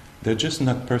 They're just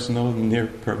not personal, near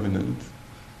permanent,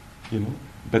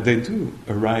 But they do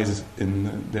arise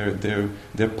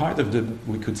they're part of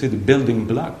we could say, the building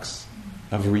blocks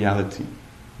of reality,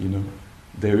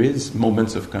 There is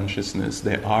moments of consciousness,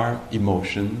 there are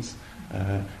emotions,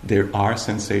 there are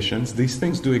sensations. These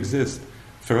things do exist.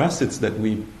 For us, it's that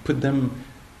we put them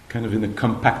kind of in a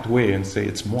compact way and say,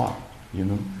 it's moi,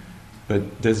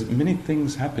 But there's many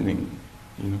things happening,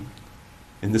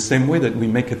 In the same way that we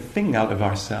make a thing out of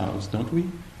ourselves, don't we?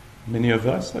 Many of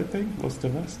us, I think, most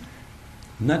of us.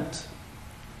 Not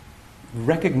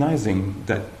recognizing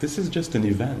that this is just an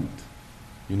event.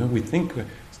 We think,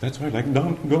 that's why,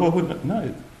 don't go.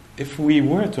 No, if we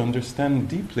were to understand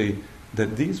deeply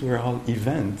that these were all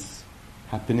events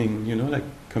happening, like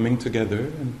coming together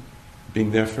and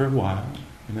being there for a while,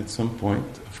 and at some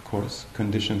point, of course,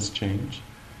 conditions change,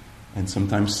 and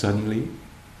sometimes suddenly,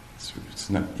 it's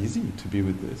not easy to be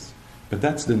with this. But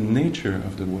that's the nature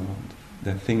of the world.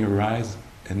 That thing arises,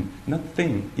 and not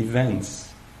thing, events,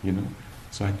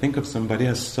 So I think of somebody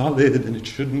as solid, and it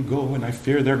shouldn't go, and I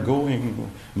fear they're going, or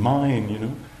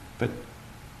mine, But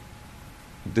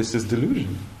this is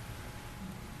delusion.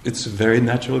 It's a very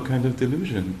natural kind of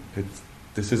delusion.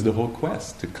 This is the whole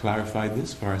quest, to clarify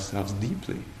this for ourselves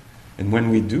deeply. And when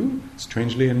we do,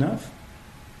 strangely enough,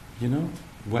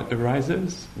 what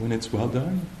arises when it's well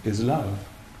done is love,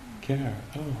 care,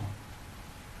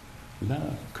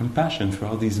 love, compassion for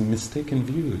all these mistaken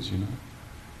views,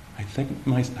 I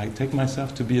take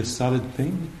myself to be a solid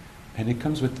thing, and it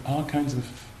comes with all kinds of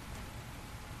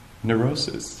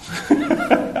neurosis,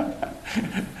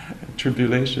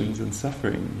 tribulations and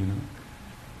suffering,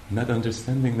 Not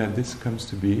understanding that this comes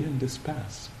to be and this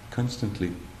pass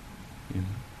constantly,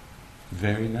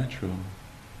 Very natural,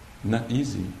 not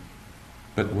easy,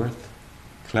 but worth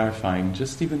clarifying.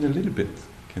 Just even a little bit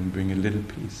can bring a little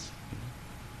peace.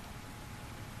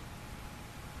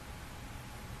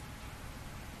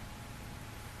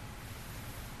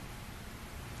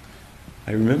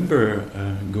 I remember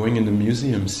going in the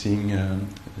museum, seeing an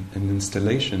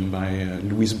installation by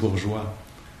Louise Bourgeois,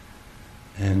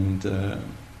 and it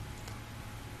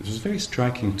was very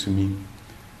striking to me.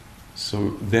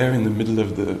 So there in the middle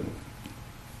of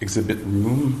exhibit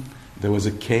room, there was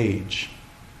a cage.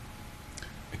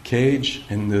 A cage,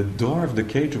 and the door of the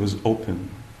cage was open,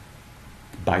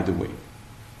 by the way.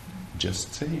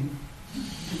 Just saying.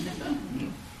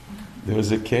 There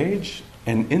was a cage,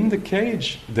 and in the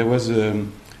cage there was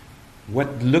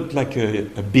what looked like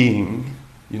a being,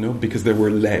 because there were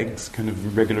legs, kind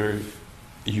of regular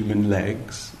human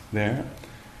legs there,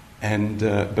 and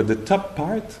but the top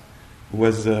part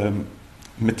was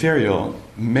material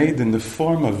made in the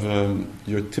form of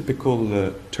your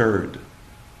typical turd.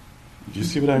 Do you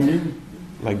see what I mean?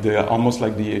 Like almost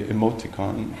like the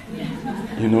emoticon,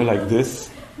 like this,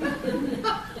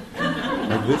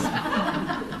 like this.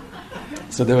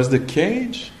 So there was the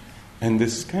cage, and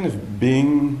this kind of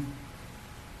being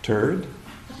turd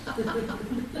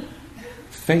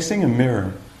facing a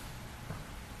mirror.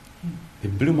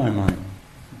 It blew my mind.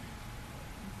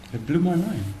 It blew my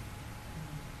mind.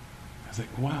 I was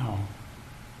like, wow.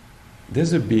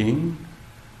 There's a being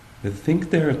that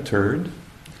think they're a turd.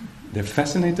 They're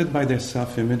fascinated by their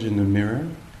self-image in the mirror.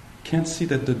 Can't see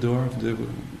that the door of the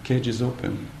cage is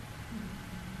open.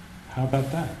 How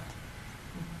about that?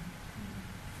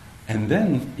 And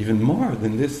then, even more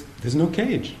than this, there's no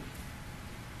cage.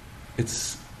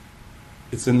 It's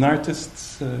an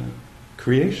artist's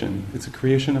creation. It's a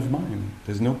creation of mind.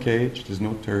 There's no cage, there's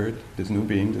no turd, there's no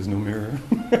being, there's no mirror.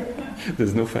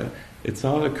 There's no it's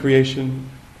all a creation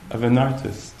of an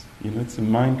artist. It's a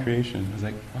mind creation. I was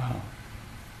like, wow,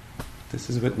 this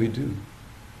is what we do.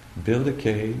 Build a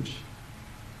cage,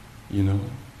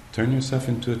 turn yourself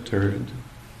into a turd,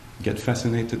 get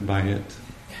fascinated by it,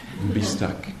 and be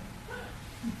stuck.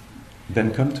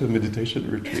 Then come to a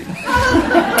meditation retreat.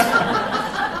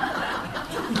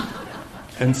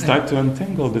 And start to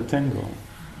untangle the tangle.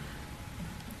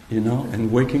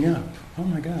 And waking up. Oh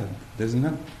my God,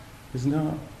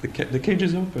 the cage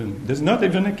is open. There's not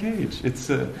even a cage.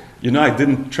 It's, I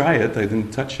didn't try it, I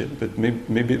didn't touch it, but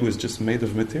maybe it was just made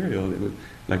of material.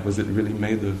 Was it really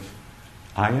made of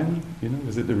iron?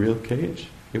 Was it the real cage?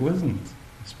 It wasn't.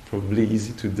 It's probably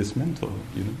easy to dismantle,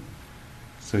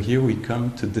 So here we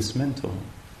come to dismantle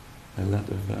a lot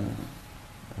of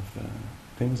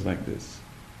things like this.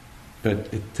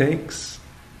 But it takes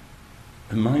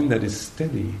a mind that is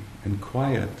steady and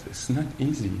quiet. It's not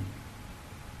easy.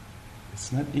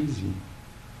 It's not easy.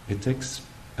 It takes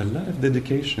a lot of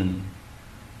dedication.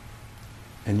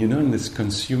 And in this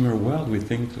consumer world, we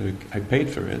think, I paid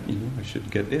for it, I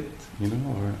should get it,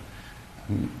 or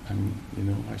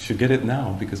I should get it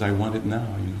now because I want it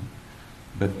now,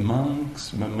 But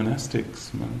monks, nuns,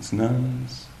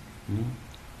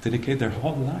 dedicate their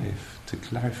whole life to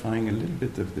clarifying a little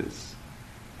bit of this.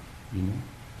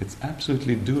 It's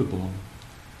absolutely doable.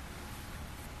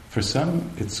 For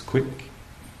some, it's quick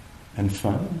and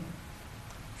fun.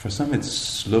 For some, it's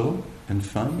slow and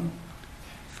fun.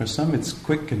 For some, it's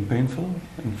quick and painful.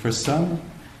 And for some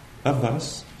of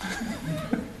us,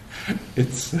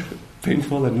 it's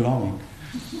painful and long.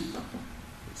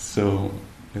 So,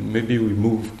 and maybe we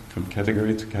move from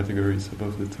category to categories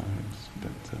above the times.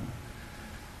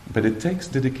 But it takes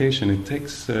dedication. It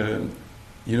takes,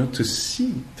 to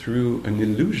see through an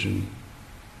illusion,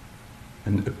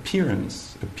 an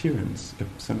appearance,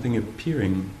 something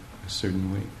appearing a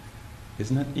certain way,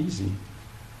 is not easy.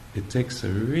 It takes a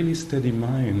really steady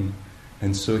mind.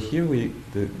 And so here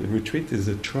the retreat is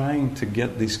trying to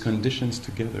get these conditions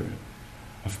together.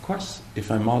 Of course,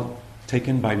 if I'm all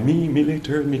taken by me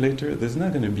later, there's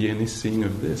not going to be any seeing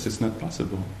of this. It's not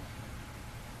possible.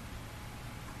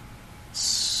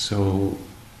 So,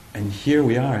 and here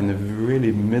we are in the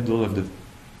really middle of the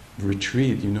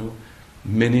retreat,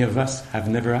 Many of us have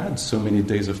never had so many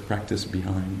days of practice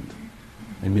behind.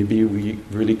 And maybe we're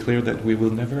really clear that we will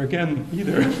never again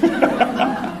either.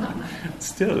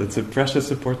 Still, it's a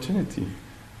precious opportunity,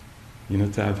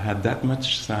 to have had that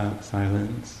much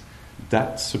silence,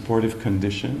 that supportive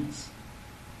conditions,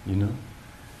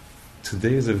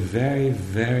 Today is a very,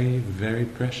 very, very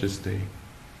precious day.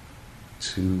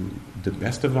 To the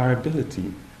best of our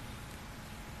ability.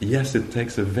 Yes, it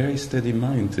takes a very steady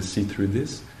mind to see through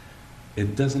this.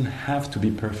 It doesn't have to be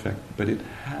perfect, but it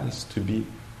has to be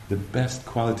the best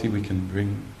quality we can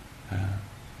bring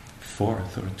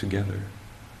forth or together.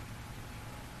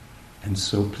 And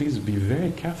so please be very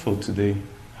careful today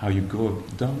how you go.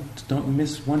 Don't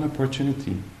miss one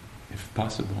opportunity, if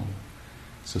possible.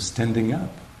 So standing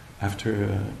up after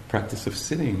a practice of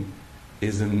sitting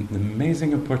is an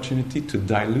amazing opportunity to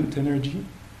dilute energy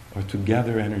or to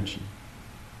gather energy.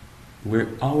 We're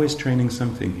always training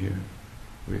something here.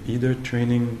 We're either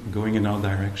training going in all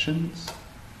directions,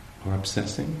 or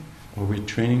obsessing, or we're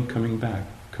training coming back.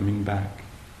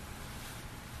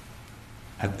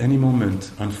 At any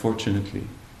moment, unfortunately,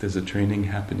 there's a training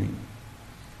happening.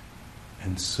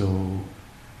 And so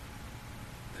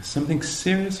there's something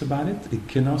serious about it. It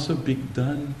can also be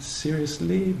done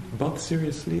seriously, both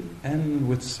seriously and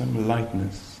with some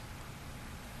lightness.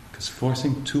 Because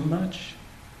forcing too much,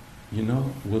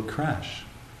 will crash.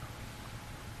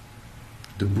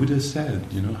 The Buddha said,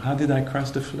 how did I cross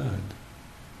the flood?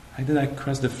 How did I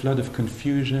cross the flood of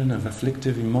confusion, of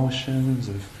afflictive emotions,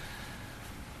 of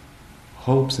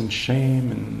hopes and shame?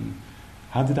 And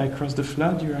how did I cross the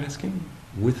flood, you're asking?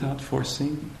 Without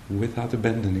forcing, without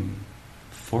abandoning.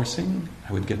 Forcing,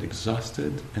 I would get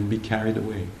exhausted and be carried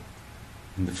away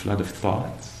in the flood of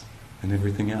thoughts and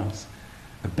everything else.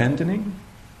 Abandoning,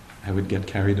 I would get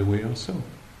carried away also.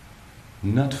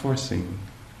 Not forcing,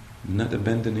 not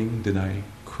abandoning did I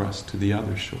cross to the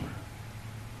other shore,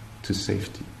 to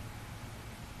safety.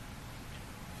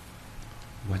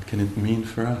 What can it mean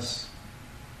for us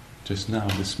just now,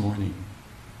 this morning?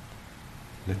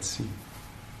 Let's see.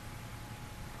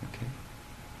 Okay?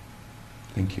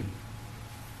 Thank you.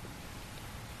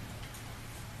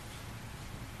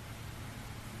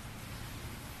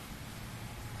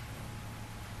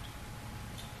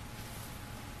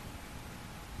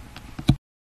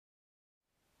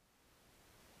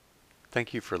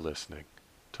 Thank you for listening.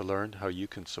 To learn how you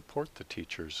can support the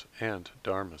teachers and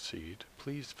Dharma Seed,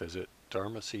 please visit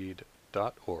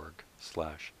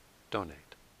dharmaseed.org/donate.